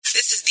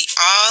This is the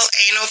All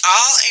Anal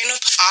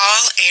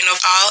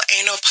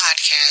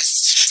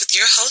podcast with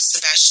your host,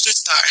 Sebastian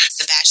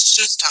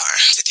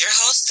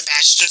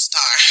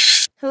Starr.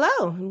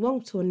 Hello, and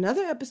welcome to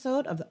another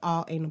episode of the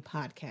All Anal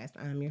podcast.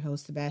 I'm your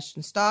host,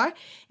 Sebastian Starr,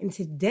 and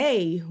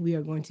today we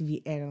are going to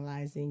be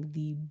analyzing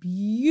the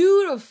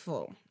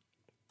beautiful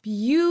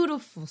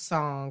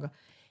song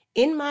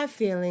In My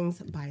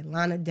Feelings by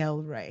Lana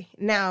del Rey.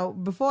 Now,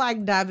 before I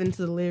dive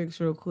into the lyrics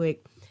real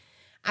quick,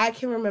 I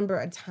can remember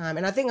a time,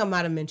 and I think I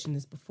might have mentioned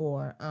this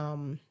before.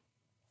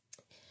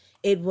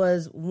 It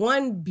was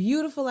one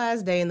beautiful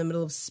ass day in the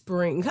middle of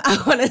spring,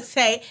 I want to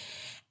say,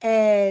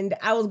 and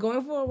I was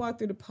going for a walk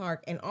through the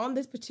park, and on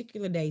this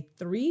particular day,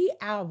 3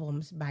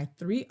 albums by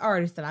 3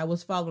 artists that I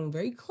was following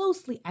very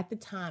closely at the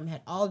time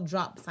had all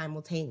dropped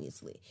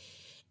simultaneously.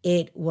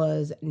 It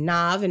was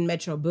Nav and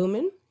Metro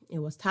Boomin, it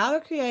was Tyler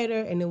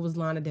Creator, and it was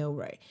Lana del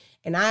Rey.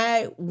 And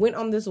I went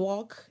on this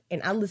walk,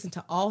 and I listened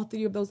to all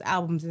 3 of those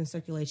albums in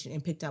circulation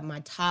and picked out my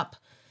top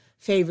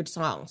favorite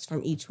songs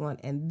from each one.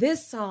 And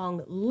this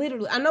song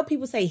literally, I know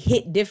people say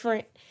hit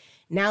different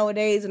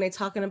nowadays when they're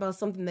talking about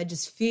something that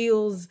just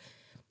feels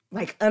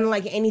like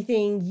unlike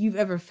anything you've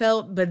ever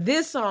felt, but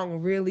this song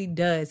really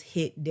does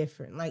hit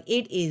different. Like,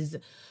 it is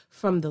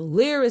from the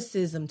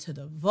lyricism to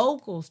the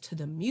vocals to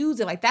the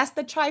music. Like, that's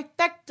the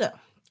trifecta.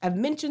 I've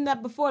mentioned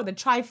that before. The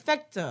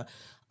trifecta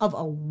of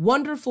a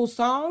wonderful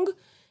song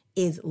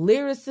is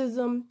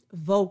lyricism,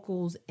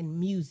 vocals, and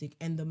music.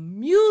 And the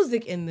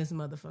music in this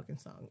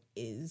motherfucking song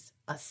is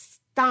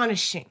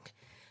astonishing.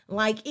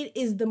 Like, it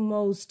is the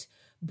most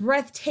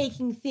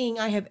breathtaking thing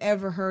I have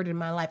ever heard in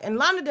my life. And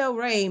Lana del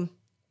Rey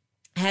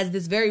has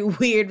this very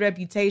weird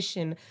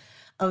reputation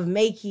of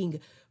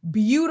making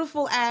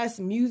beautiful ass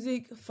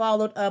music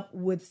followed up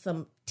with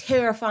some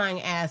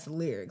terrifying ass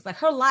lyrics. Like,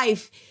 her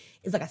life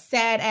is like a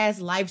sad ass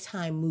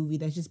Lifetime movie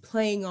that's just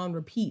playing on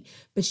repeat.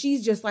 But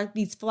she's just like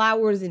these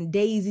flowers and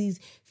daisies,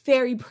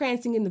 fairy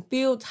prancing in the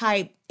field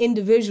type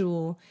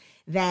individual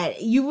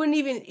that you wouldn't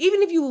even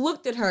if you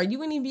looked at her, you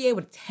wouldn't even be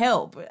able to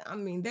tell. But I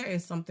mean, there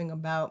is something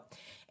about,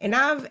 and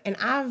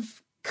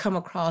I've come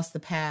across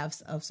the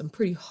paths of some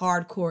pretty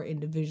hardcore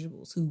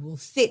individuals who will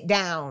sit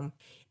down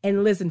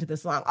and listen to the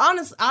song.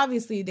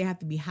 Obviously, they have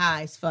to be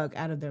high as fuck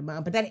out of their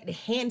mind, but that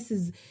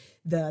enhances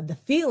the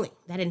feeling,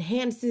 that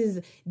enhances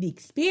the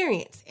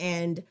experience,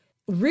 and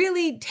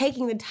really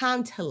taking the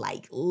time to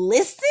like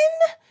listen.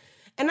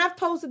 And I've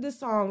posted this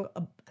song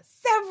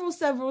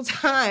several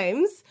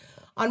times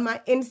on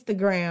my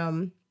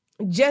Instagram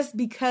just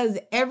because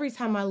every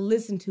time I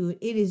listen to it,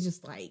 it is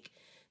just like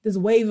this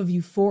wave of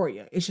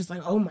euphoria. It's just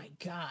like, oh my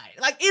God.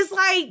 Like, it's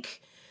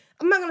like,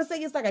 I'm not going to say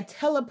it's like a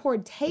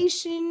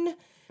teleportation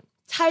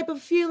type of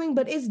feeling,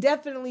 but it's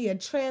definitely a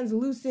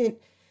translucent,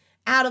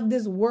 out of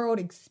this world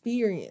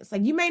experience.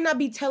 Like, you may not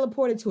be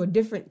teleported to a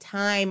different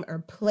time or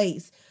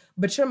place,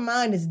 but your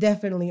mind is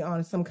definitely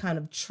on some kind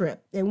of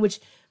trip, in which,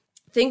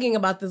 thinking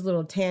about this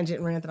little tangent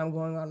rant that I'm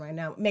going on right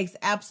now, it makes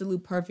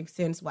absolute perfect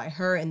sense why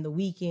her and The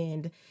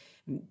Weeknd,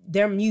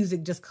 their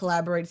music just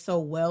collaborates so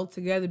well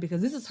together,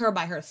 because this is her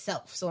by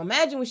herself. So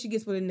imagine when she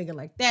gets with a nigga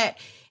like that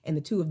and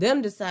the two of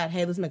them decide,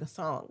 hey, let's make a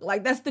song.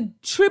 Like, that's the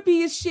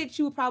trippiest shit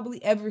you will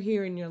probably ever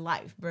hear in your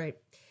life, right?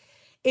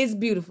 It's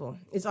beautiful.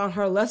 It's on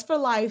her Lust for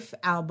Life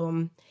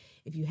album.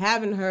 If you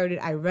haven't heard it,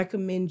 I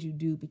recommend you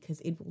do, because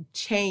it will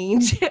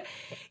change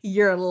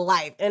your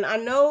life. And I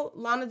know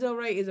Lana del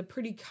Rey is a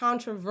pretty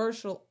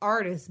controversial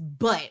artist,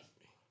 but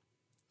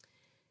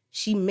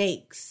she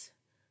makes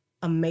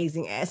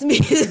amazing ass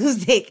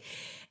music.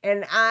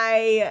 And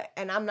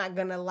I'm not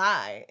gonna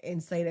lie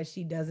and say that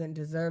she doesn't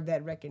deserve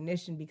that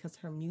recognition, because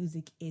her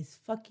music is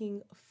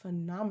fucking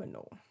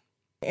phenomenal.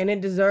 And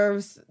it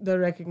deserves the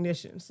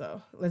recognition.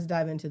 So let's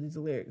dive into these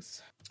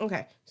lyrics.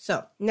 Okay,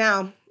 so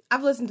now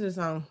I've listened to the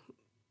song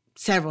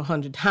several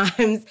hundred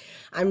times,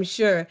 I'm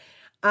sure.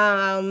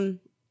 Now,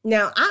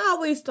 I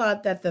always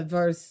thought that the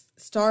verse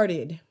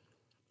started,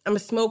 I'm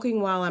smoking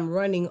while I'm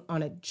running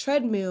on a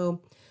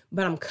treadmill,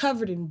 but I'm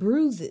covered in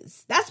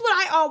bruises. That's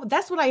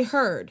what I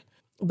heard.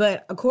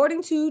 But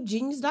according to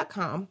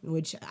Genius.com,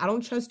 which I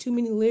don't trust too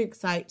many lyric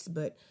sites,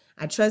 but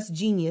I trust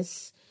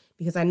Genius,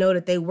 because I know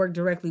that they work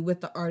directly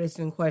with the artist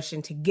in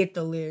question to get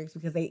the lyrics,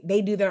 because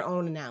they do their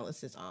own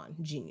analysis on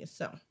Genius.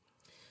 So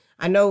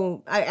I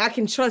know I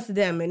can trust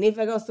them. And if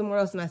I go somewhere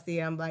else and I see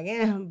it, I'm like,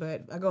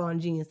 but I go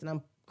on Genius and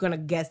I'm going to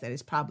guess that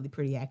it's probably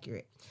pretty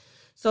accurate.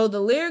 So the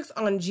lyrics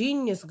on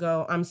Genius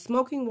go, I'm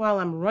smoking while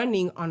I'm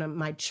running on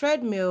my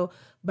treadmill,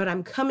 but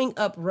I'm coming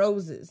up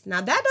roses.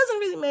 Now, that doesn't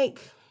really make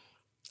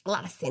a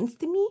lot of sense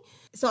to me.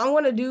 So I'm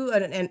going to do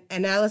an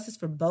analysis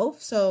for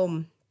both.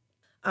 So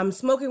I'm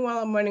smoking while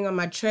I'm running on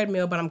my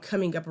treadmill, but I'm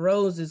coming up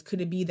roses. Could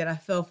it be that I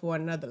fell for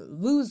another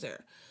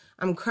loser?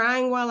 I'm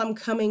crying while I'm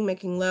coming,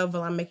 making love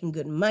while I'm making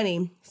good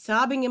money,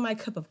 sobbing in my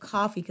cup of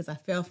coffee because I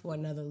fell for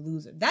another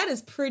loser. That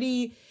is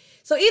pretty.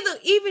 So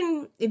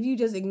even if you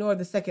just ignore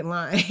the second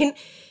line,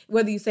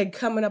 whether you say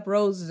coming up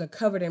roses or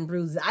covered in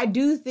bruises, I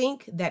do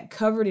think that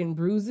covered in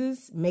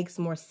bruises makes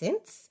more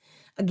sense.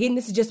 Again,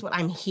 this is just what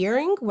I'm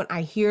hearing when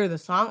I hear the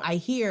song. I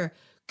hear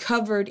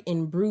covered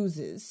in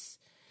bruises.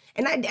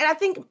 And I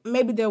think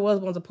maybe there was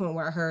once a point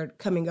where I heard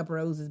coming up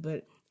roses,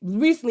 but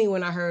recently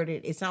when I heard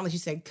it, it sounded like she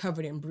said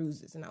covered in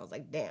bruises. And I was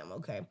like, damn,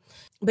 okay.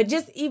 But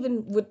just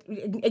even with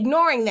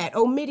ignoring that,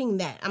 omitting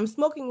that, I'm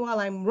smoking while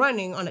I'm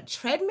running on a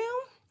treadmill.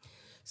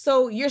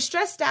 So you're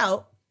stressed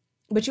out,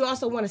 but you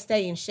also want to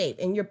stay in shape.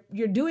 And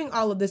you're doing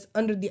all of this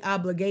under the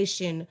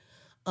obligation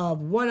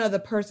of one other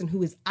person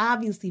who is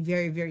obviously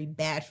very, very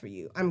bad for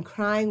you. I'm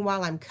crying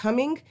while I'm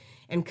coming,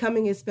 and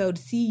coming is spelled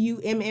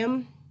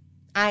Cummin.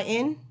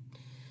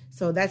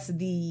 So that's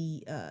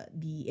the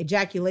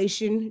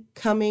ejaculation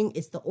coming.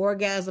 It's the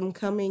orgasm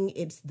coming.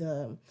 It's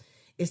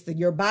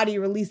your body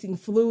releasing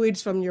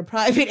fluids from your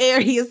private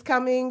areas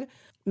coming.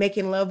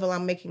 Making love while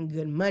I'm making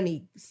good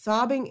money.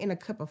 Sobbing in a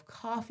cup of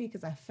coffee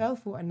because I fell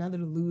for another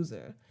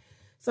loser.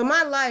 So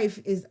my life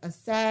is a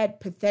sad,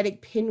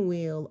 pathetic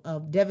pinwheel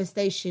of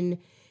devastation,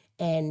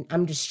 and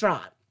I'm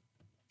distraught.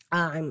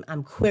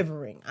 I'm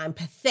quivering. I'm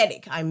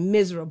pathetic. I'm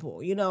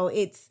miserable.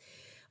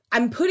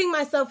 I'm putting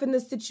myself in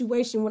this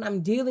situation when I'm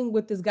dealing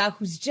with this guy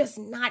who's just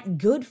not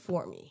good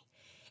for me.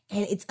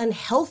 And it's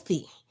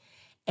unhealthy.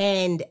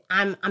 And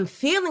I'm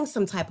feeling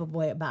some type of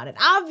way about it.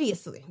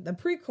 Obviously, the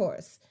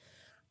pre-chorus.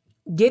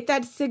 Get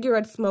that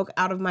cigarette smoke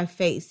out of my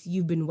face.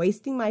 You've been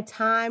wasting my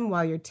time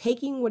while you're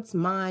taking what's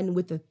mine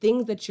with the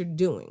things that you're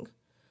doing.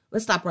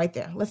 Let's stop right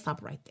there.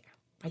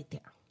 Right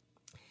there.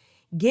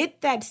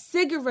 Get that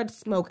cigarette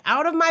smoke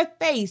out of my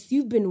face.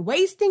 You've been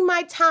wasting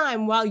my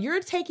time while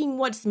you're taking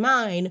what's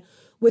mine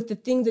with the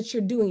things that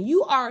you're doing.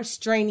 You are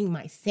straining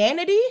my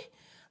sanity,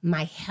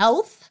 my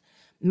health,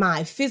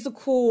 my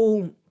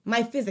physicality,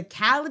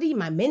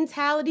 my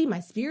mentality, my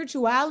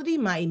spirituality,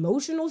 my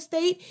emotional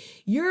state.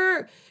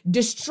 You're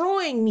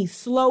destroying me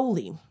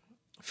slowly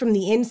from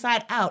the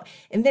inside out,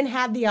 and then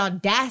have the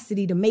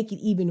audacity to make it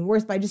even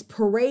worse by just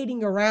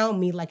parading around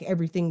me like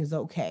everything is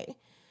okay.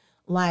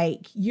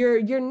 Like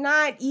you're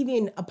not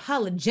even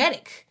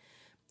apologetic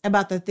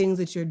about the things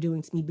that you're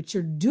doing to me, but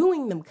you're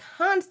doing them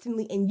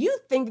constantly, and you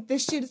think that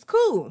this shit is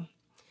cool.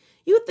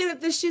 You think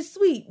that this shit's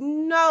sweet.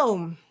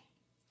 No,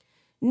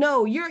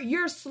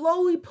 you're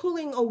slowly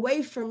pulling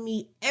away from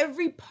me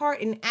every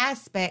part and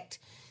aspect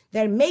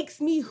that makes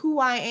me who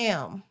I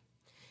am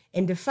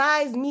and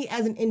defines me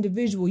as an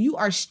individual. You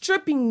are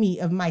stripping me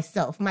of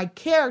myself, my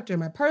character,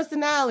 my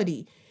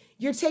personality.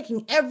 You're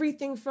taking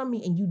everything from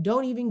me, and you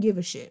don't even give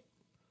a shit.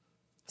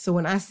 So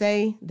when I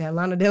say that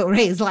Lana Del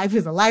Rey's life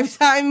is a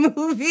Lifetime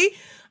movie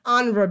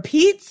on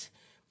repeat,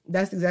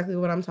 that's exactly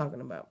what I'm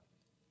talking about.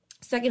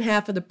 Second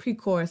half of the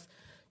pre-chorus,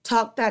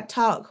 talk that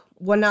talk.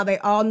 Well, now they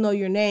all know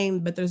your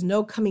name, but there's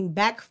no coming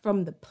back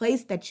from the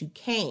place that you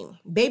came.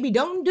 Baby,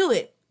 don't do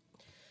it.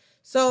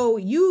 So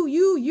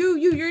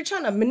you're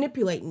trying to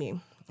manipulate me,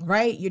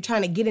 right? You're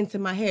trying to get into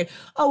my head.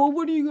 Oh, well,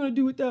 what are you going to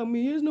do without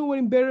me? There's no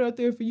one better out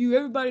there for you.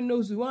 Everybody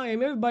knows who I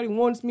am. Everybody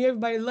wants me.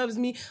 Everybody loves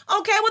me.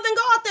 Okay, well, then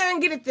go out there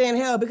and get it then,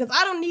 hell, because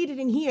I don't need it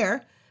in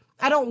here.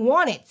 I don't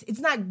want it.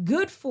 It's not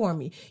good for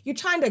me. You're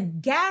trying to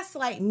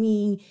gaslight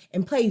me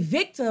and play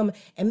victim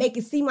and make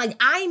it seem like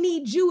I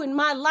need you in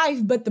my life.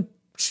 But the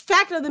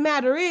fact of the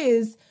matter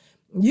is,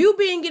 you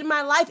being in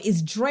my life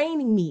is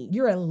draining me.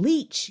 You're a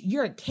leech.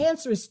 You're a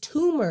cancerous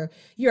tumor.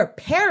 You're a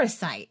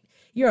parasite.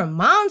 You're a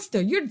monster.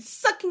 You're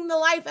sucking the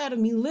life out of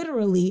me,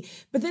 literally,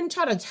 but then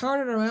try to turn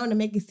it around and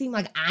make it seem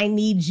like I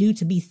need you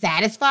to be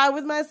satisfied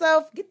with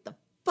myself. Get the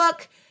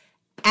fuck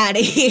out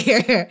of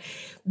here.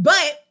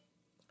 But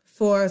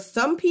for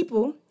some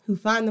people who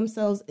find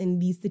themselves in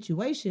these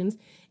situations,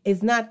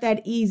 it's not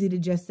that easy to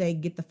just say,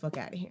 get the fuck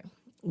out of here,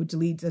 which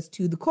leads us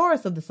to the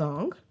chorus of the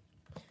song.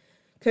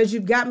 Because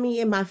you've got me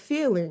in my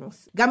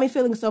feelings. Got me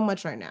feeling so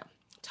much right now.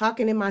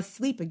 Talking in my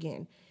sleep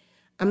again.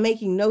 I'm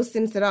making no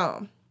sense at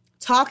all.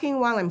 Talking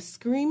while I'm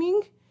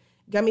screaming.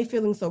 Got me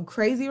feeling so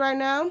crazy right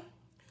now.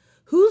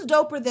 Who's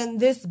doper than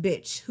this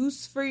bitch?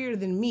 Who's freer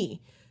than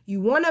me? You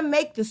want to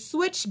make the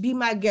switch? Be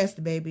my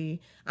guest, baby.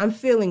 I'm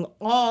feeling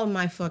all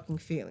my fucking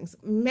feelings.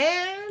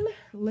 Man,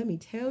 let me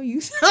tell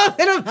you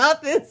something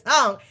about this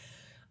song.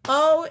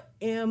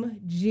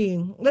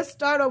 OMG. Let's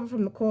start over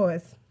from the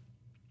chorus.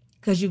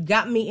 Because you've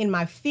got me in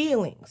my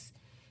feelings.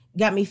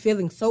 Got me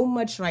feeling so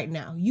much right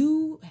now.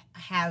 You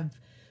have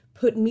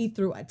put me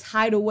through a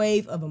tidal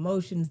wave of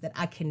emotions that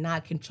I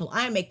cannot control.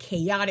 I am a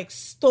chaotic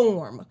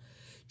storm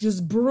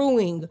just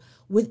brewing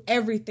with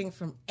everything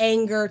from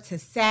anger to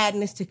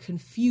sadness to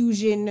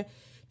confusion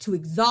to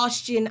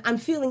exhaustion. I'm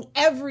feeling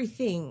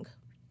everything.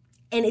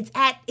 And it's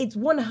at its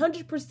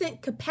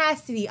 100%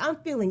 capacity. I'm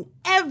feeling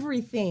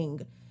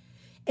everything.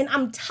 And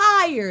I'm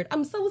tired.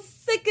 I'm so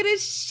sick of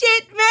this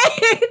shit,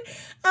 man.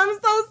 I'm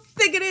so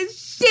sick of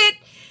this shit.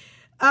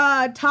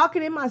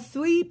 Talking in my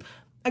sleep.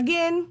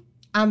 Again,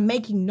 I'm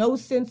making no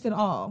sense at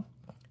all.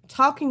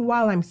 Talking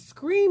while I'm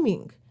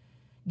screaming.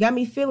 Got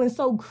me feeling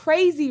so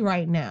crazy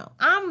right now.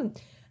 I'm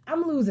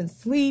I'm losing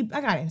sleep.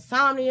 I got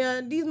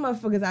insomnia. These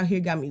motherfuckers out here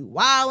got me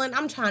wilding.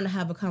 I'm trying to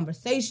have a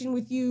conversation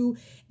with you,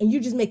 and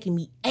you're just making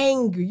me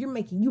angry. You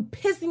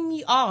pissing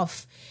me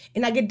off.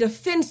 And I get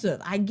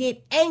defensive. I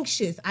get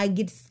anxious. I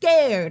get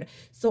scared.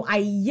 So I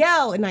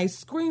yell and I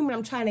scream, and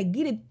I'm trying to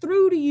get it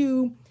through to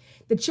you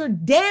that you're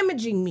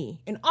damaging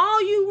me. And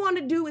all you want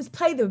to do is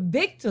play the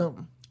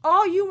victim.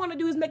 All you want to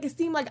do is make it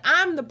seem like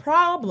I'm the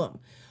problem.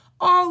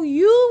 All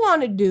you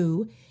want to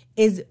do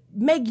is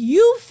make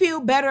you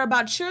feel better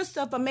about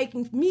yourself by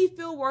making me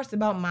feel worse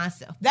about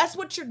myself. That's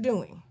what you're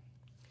doing.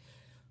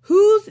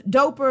 Who's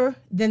doper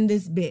than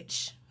this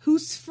bitch?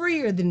 Who's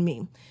freer than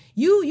me?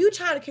 You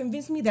trying to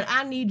convince me that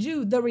I need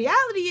you. The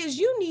reality is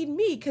you need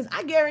me, because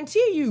I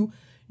guarantee you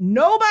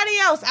nobody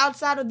else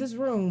outside of this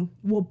room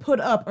will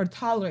put up or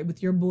tolerate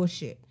with your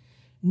bullshit.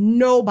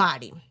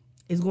 Nobody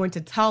is going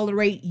to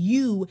tolerate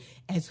you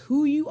as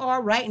who you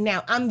are right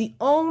now. I'm the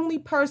only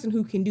person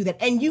who can do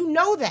that. And you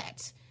know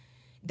that.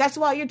 That's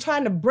why you're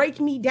trying to break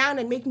me down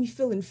and make me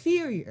feel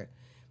inferior.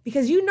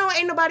 Because you know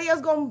ain't nobody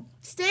else going to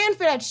stand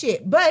for that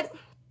shit. But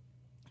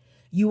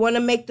you want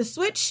to make the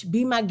switch?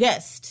 Be my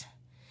guest.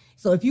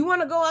 So if you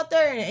want to go out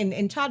there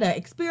and try to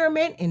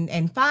experiment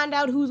and find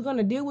out who's going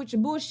to deal with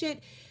your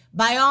bullshit,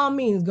 by all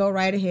means, go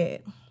right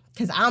ahead.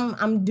 Because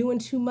I'm doing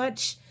too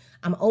much.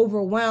 I'm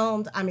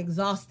overwhelmed. I'm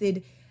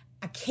exhausted.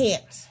 I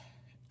can't.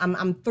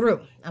 I'm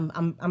through.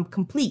 I'm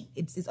complete.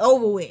 It's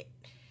over with.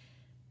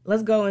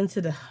 Let's go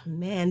into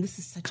this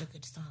is such a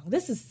good song. And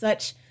this is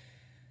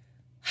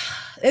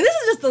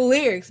just the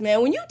lyrics, man. I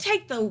want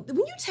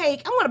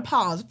to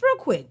pause real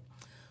quick.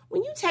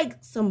 When you take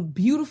some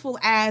beautiful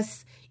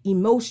ass,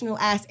 emotional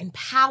ass, and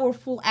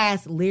powerful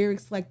ass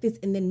lyrics like this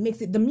and then mix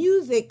it, the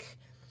music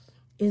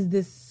is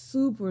this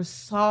super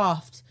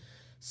soft,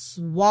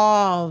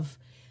 suave,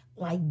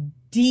 like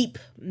deep,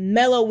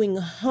 mellowing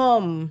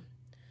hum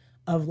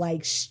of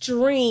like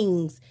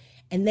strings.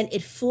 And then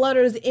it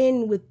flutters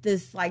in with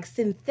this like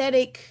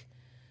synthetic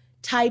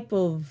type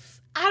of,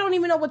 I don't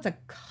even know what to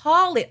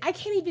call it. I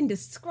can't even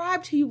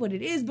describe to you what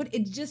it is, but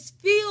it just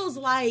feels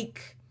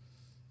like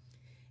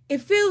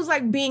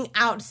being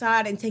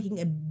outside and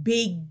taking a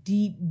big,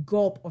 deep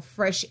gulp of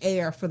fresh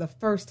air for the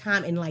first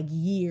time in like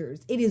years.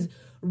 It is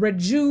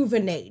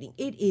rejuvenating.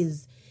 It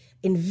is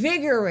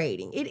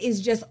invigorating. It is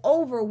just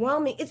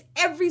overwhelming. It's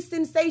every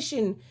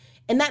sensation.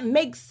 And that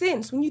makes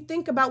sense. When you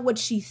think about what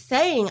she's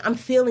saying, I'm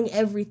feeling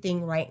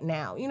everything right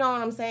now. You know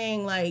what I'm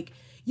saying? Like,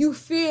 you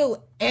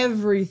feel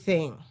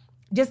everything.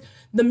 Just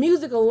the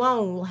music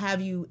alone will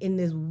have you in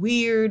this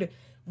weird,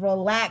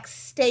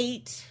 relaxed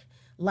state.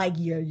 Like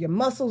your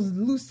muscles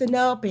loosen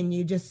up and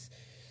you just,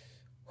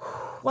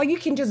 like, you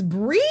can just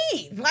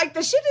breathe. Like,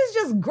 the shit is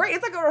just great.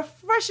 It's like a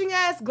refreshing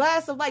ass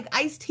glass of like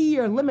iced tea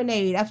or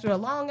lemonade after a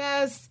long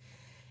ass,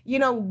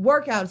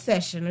 workout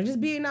session or just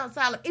being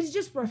outside. Like, it's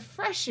just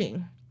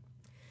refreshing.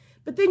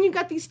 But then you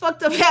got these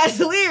fucked up ass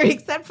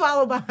lyrics that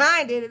follow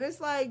behind it. And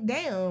it's like,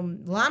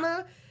 damn,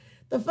 Lana,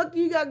 the fuck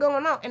do you got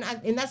going on?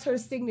 And that's her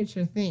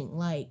signature thing.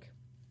 Like,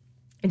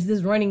 it's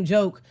this running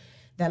joke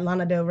that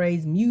Lana Del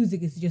Rey's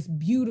music is just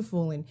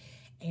beautiful and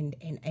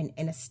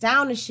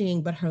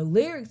astonishing, but her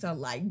lyrics are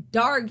like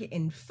dark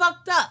and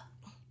fucked up.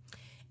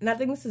 And I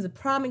think this is a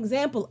prime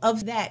example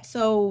of that.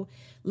 So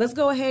let's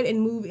go ahead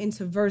and move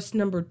into verse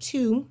number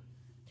 2.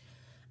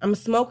 I'm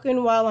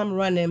smoking while I'm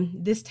running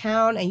this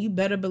town, and you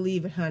better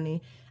believe it,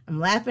 honey. I'm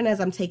laughing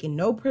as I'm taking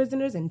no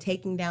prisoners and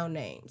taking down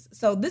names.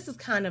 So this is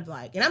kind of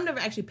like, and I've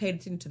never actually paid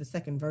attention to the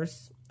second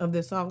verse of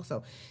this song,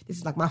 so this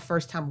is like my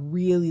first time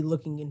really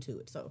looking into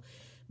it. So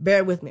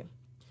bear with me.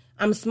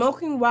 I'm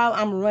smoking while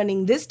I'm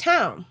running this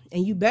town,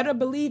 and you better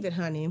believe it,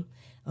 honey.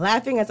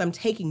 Laughing as I'm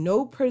taking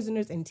no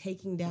prisoners and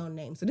taking down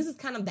names. So this is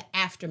kind of the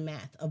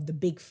aftermath of the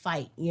big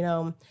fight,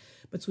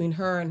 between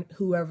her and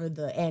whoever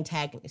the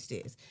antagonist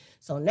is.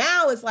 So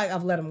now it's like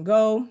I've let him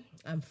go.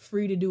 I'm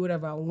free to do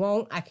whatever I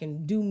want. I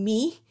can do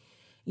me,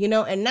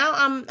 and now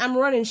I'm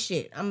running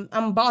shit.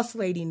 I'm boss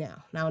lady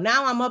now.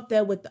 Now I'm up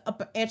there with the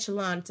upper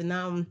echelons, and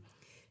now I'm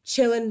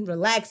chilling,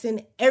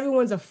 relaxing.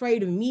 Everyone's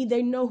afraid of me.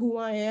 They know who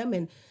I am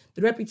and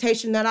the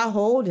reputation that I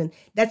hold, and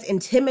that's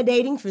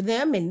intimidating for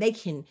them, and they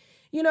can,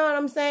 you know what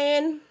I'm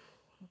saying?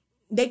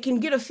 They can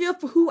get a feel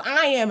for who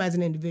I am as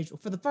an individual.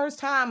 For the first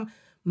time,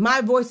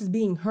 my voice is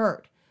being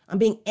heard. I'm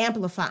being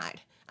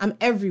amplified. I'm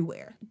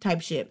everywhere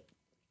type shit.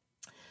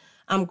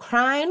 I'm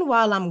crying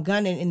while I'm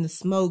gunning in the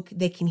smoke.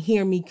 They can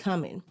hear me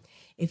coming.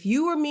 If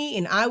you were me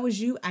and I was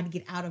you, I'd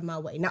get out of my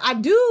way. Now, I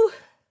do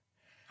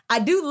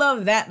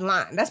love that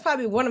line. That's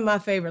probably one of my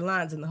favorite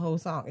lines in the whole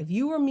song. If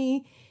you were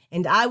me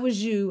and I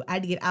was you,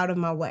 I'd get out of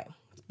my way.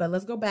 But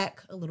let's go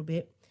back a little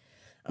bit.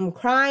 I'm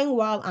crying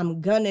while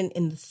I'm gunning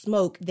in the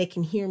smoke. They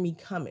can hear me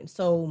coming.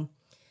 So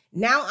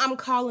now I'm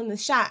calling the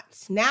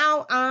shots.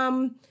 Now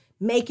I'm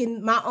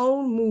making my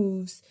own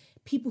moves.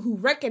 People who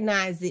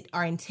recognize it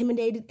are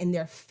intimidated and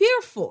they're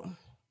fearful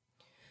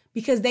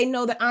because they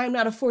know that I'm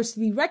not a force to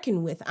be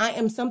reckoned with. I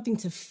am something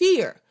to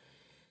fear.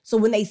 So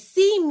when they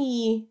see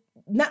me,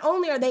 not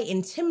only are they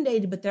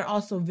intimidated, but they're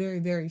also very,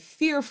 very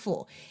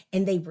fearful,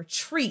 and they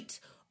retreat,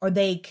 or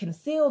they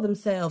conceal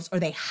themselves, or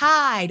they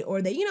hide,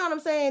 or they, you know what I'm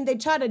saying? They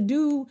try to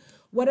do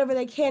whatever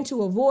they can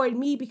to avoid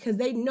me because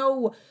they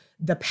know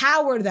the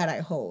power that I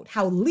hold,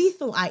 how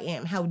lethal I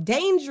am, how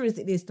dangerous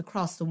it is to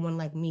cross someone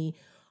like me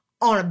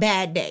on a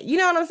bad day. You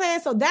know what I'm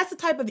saying? So that's the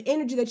type of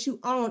energy that you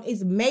own.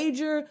 It's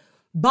major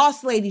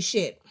boss lady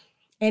shit.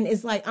 And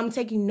it's like, I'm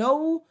taking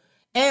no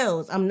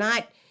L's. I'm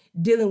not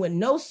dealing with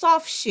no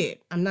soft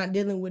shit. I'm not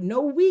dealing with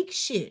no weak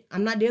shit.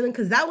 I'm not dealing,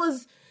 because that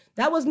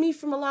was me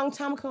from a long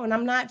time ago. And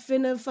I'm not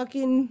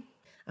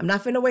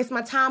finna waste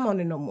my time on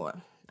it no more.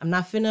 I'm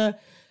not finna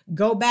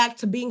go back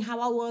to being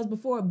how I was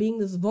before, being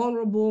this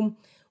vulnerable,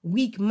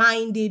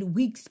 weak-minded,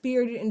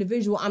 weak-spirited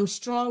individual. I'm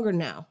stronger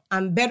now.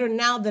 I'm better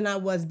now than I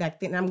was back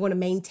then. And I'm going to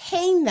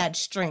maintain that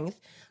strength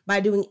by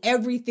doing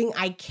everything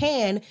I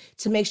can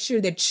to make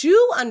sure that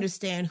you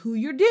understand who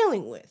you're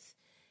dealing with.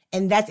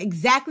 And that's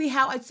exactly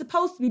how it's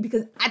supposed to be,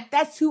 because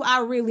that's who I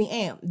really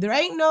am. There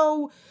ain't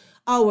no,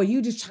 oh, well,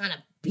 you just trying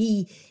to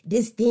be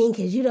this thing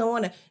because you don't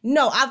want to.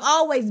 No, I've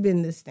always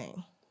been this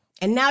thing.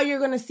 And now you're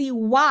going to see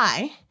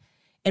why,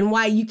 and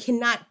why you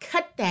cannot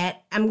cut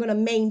that. I'm going to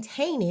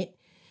maintain it,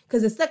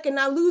 because the second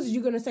I lose,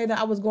 you're going to say that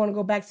I was going to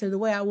go back to the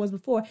way I was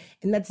before,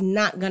 and that's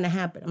not going to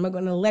happen. I'm not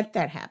going to let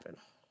that happen.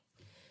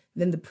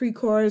 Then the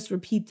pre-chorus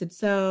repeats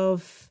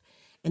itself,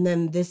 and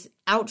then this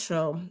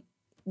outro,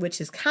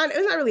 which is it's not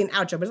really an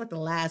outro, but it's like the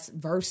last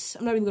verse.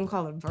 I'm not even going to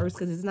call it a verse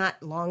because it's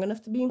not long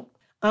enough to be.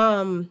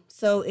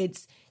 So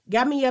it's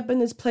got me up in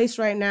this place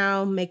right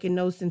now, making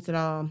no sense at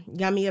all.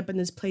 Got me up in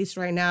this place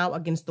right now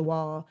against the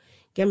wall.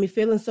 Got me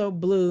feeling so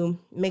blue,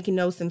 making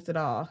no sense at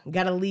all.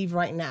 Gotta leave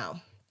right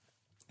now.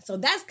 So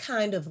that's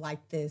kind of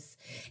like this.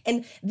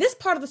 And this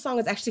part of the song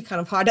is actually kind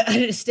of hard to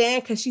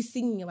understand because she's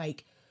singing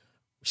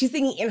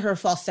in her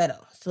falsetto.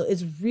 So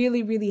it's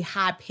really, really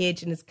high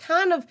pitched,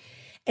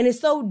 and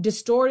it's so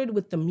distorted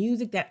with the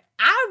music that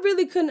I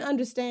really couldn't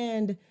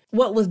understand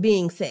what was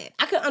being said.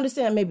 I could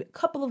understand maybe a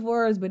couple of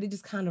words, but it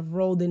just kind of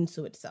rolled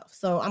into itself.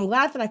 So I'm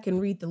glad that I can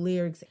read the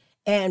lyrics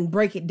and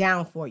break it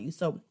down for you.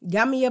 So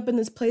got me up in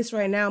this place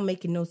right now,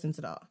 making no sense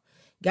at all.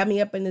 Got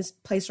me up in this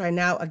place right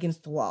now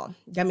against the wall.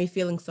 Got me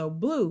feeling so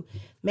blue,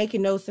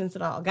 making no sense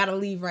at all. Gotta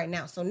leave right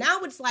now. So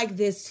now it's like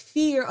this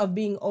fear of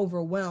being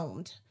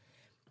overwhelmed.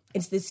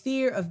 It's this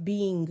fear of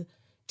being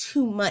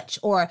too much,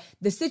 or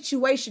the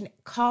situation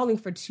calling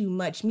for too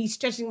much, me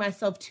stretching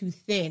myself too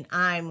thin.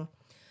 I'm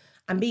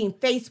being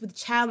faced with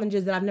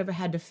challenges that I've never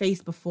had to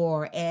face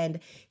before, and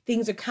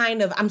things are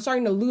I'm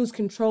starting to lose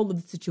control of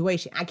the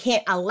situation. I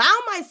can't allow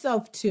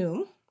myself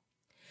to,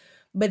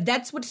 but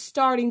that's what's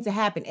starting to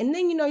happen. And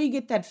then, you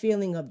get that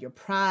feeling of your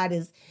pride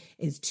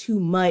is too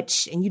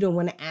much and you don't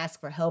want to ask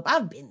for help.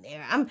 I've been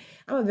there. I'm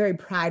a very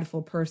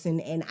prideful person,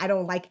 and I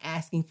don't like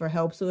asking for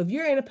help. So if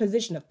you're in a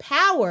position of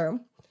power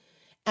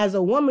as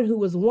a woman who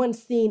was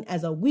once seen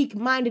as a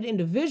weak-minded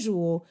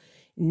individual,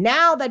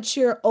 now that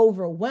you're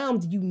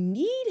overwhelmed, you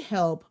need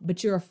help,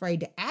 but you're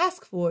afraid to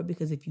ask for it,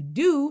 because if you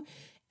do,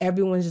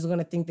 everyone's just going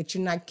to think that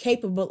you're not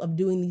capable of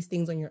doing these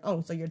things on your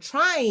own. So you're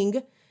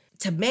trying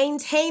to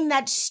maintain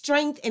that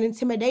strength and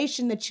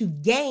intimidation that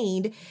you've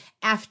gained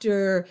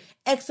after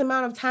X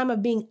amount of time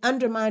of being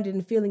undermined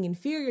and feeling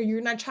inferior.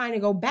 You're not trying to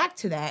go back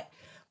to that,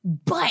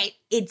 but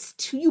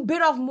you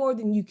bit off more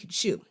than you could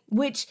chew,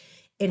 which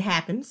it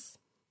happens.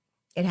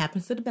 It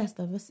happens to the best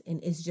of us,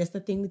 and it's just a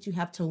thing that you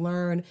have to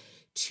learn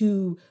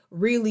to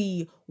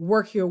really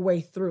work your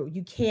way through.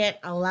 You can't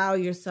allow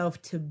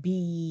yourself to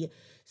be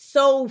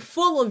so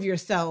full of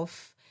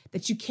yourself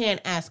that you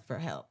can't ask for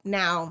help.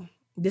 Now,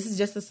 this is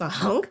just a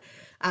song.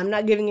 I'm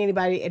not giving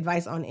anybody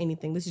advice on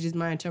anything. This is just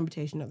my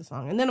interpretation of the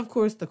song. And then, of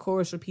course, the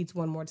chorus repeats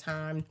one more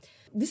time.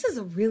 This is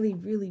a really,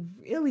 really,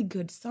 really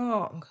good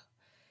song.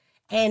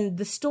 And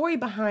the story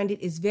behind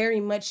it is very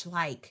much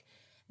like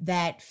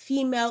that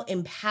female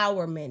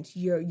empowerment.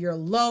 You're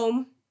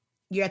low,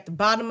 you're at the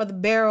bottom of the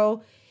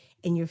barrel,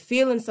 and you're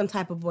feeling some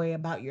type of way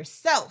about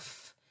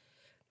yourself.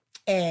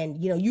 And,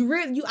 you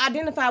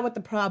identify what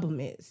the problem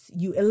is.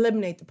 You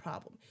eliminate the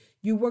problem.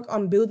 You work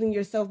on building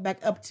yourself back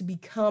up to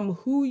become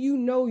who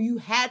you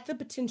had the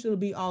potential to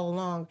be all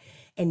along.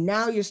 And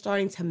now you're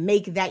starting to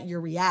make that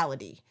your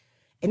reality.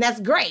 And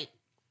that's great.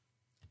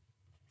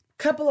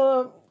 Couple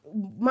of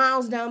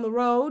miles down the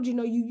road,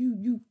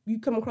 you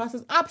come across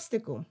this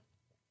obstacle.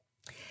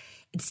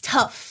 It's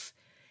tough.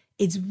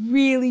 It's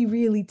really,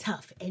 really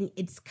tough. And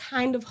it's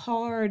kind of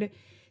hard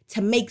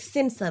to make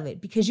sense of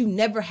it because you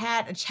never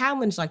had a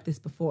challenge like this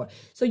before.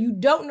 So you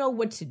don't know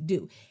what to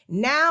do.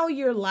 Now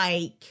you're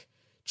like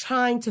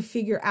trying to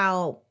figure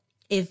out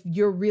if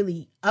you're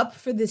really up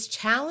for this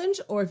challenge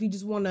or if you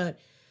just want to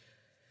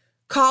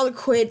call it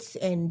quits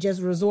and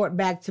just resort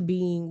back to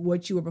being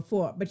what you were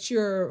before. But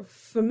you're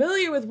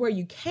familiar with where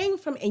you came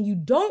from and you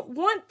don't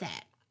want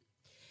that.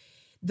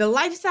 The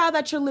lifestyle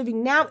that you're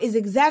living now is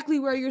exactly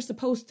where you're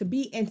supposed to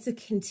be. And to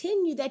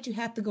continue that, you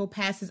have to go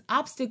past this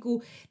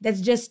obstacle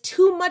that's just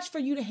too much for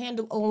you to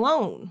handle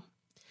alone.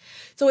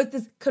 So it's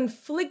this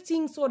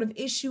conflicting sort of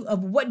issue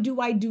of what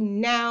do I do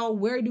now?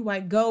 Where do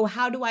I go?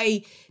 How do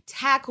I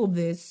tackle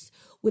this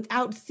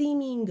without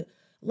seeming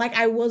like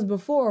I was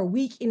before,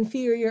 weak,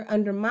 inferior,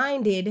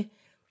 undermined, and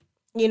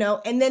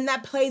then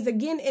that plays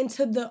again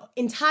into the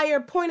entire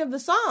point of the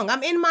song.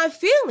 I'm in my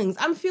feelings.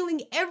 I'm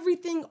feeling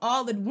everything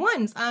all at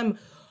once. I'm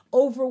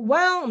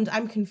overwhelmed.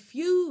 I'm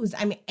confused.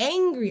 I'm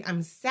angry.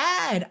 I'm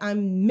sad.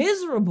 I'm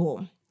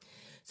miserable.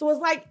 So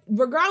it's like,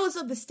 regardless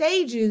of the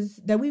stages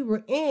that we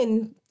were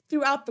in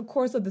throughout the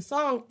course of the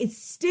song, it's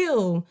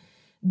still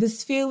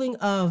this feeling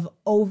of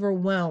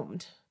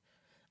overwhelmed.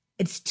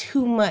 It's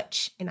too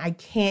much and I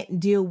can't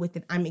deal with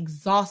it. I'm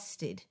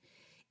exhausted.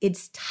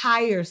 It's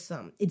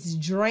tiresome. It's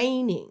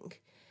draining.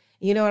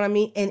 You know what I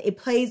mean? And it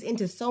plays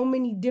into so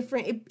many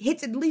different, it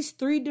hits at least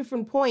 3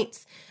 different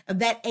points of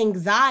that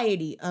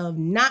anxiety of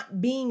not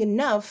being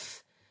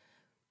enough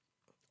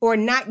or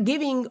not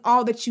giving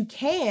all that you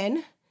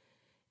can.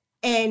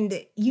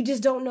 And you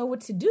just don't know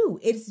what to do.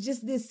 It's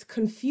just this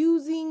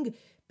confusing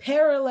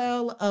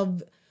parallel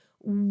of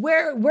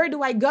where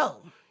do I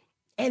go?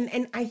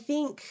 And I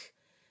think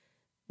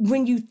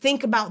when you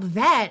think about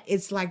that,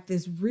 it's like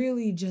this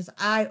really just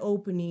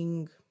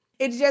eye-opening.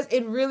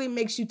 It really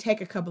makes you take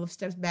a couple of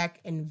steps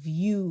back and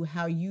view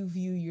how you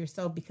view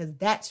yourself, because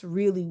that's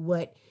really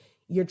what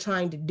you're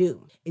trying to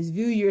do, is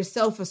view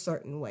yourself a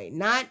certain way,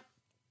 not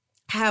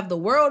have the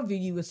world view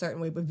you a certain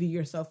way, but view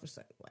yourself a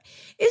certain way.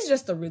 It's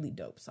just a really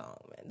dope song,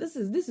 man. This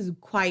is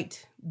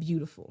quite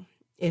beautiful,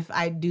 if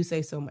I do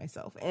say so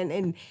myself.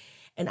 And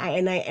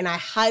I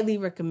highly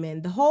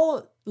recommend. The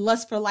whole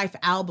Lust for Life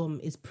album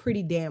is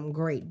pretty damn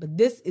great, but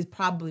this is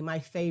probably my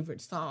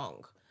favorite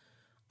song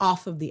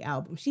off of the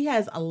album. She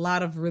has a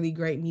lot of really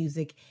great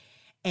music,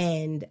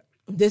 and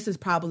this is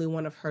probably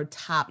one of her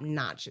top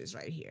notches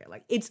right here.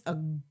 Like, it's a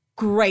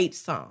great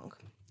song.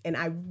 And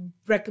I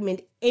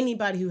recommend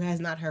anybody who has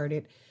not heard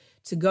it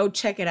to go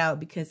check it out,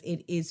 because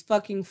it is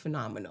fucking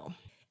phenomenal.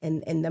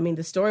 And I mean,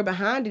 the story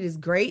behind it is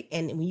great.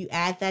 And when you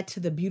add that to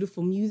the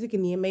beautiful music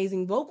and the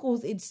amazing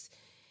vocals, it's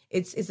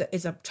a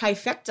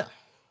trifecta.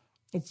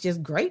 It's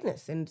just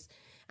greatness. And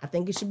I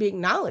think it should be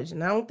acknowledged.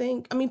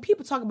 And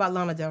people talk about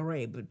Lana Del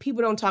Rey, but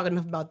people don't talk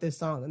enough about this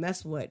song. And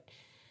that's what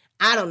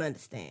I don't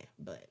understand.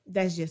 But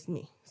that's just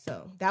me.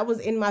 So that was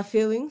In My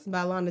Feelings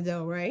by Lana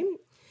Del Rey.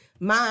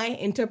 My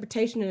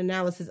interpretation and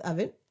analysis of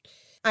it.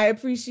 I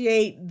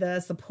appreciate the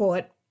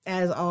support,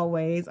 as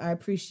always. I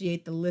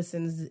appreciate the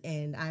listens,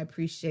 and I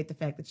appreciate the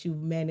fact that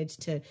you've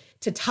managed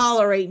to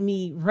tolerate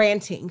me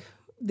ranting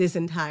this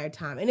entire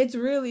time. And it's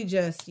really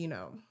just,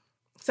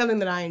 something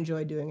that I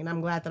enjoy doing, and I'm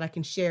glad that I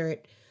can share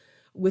it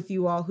with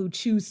you all who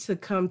choose to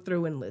come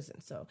through and listen.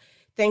 So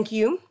thank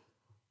you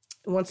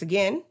once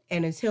again,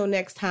 and until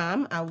next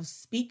time, I will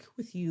speak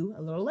with you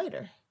a little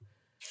later.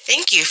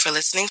 Thank you for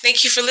listening.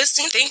 Thank you for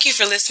listening. Thank you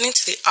for listening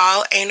to the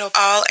All Anal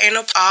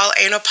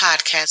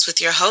Podcast with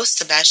your host,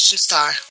 Sebastian Starr.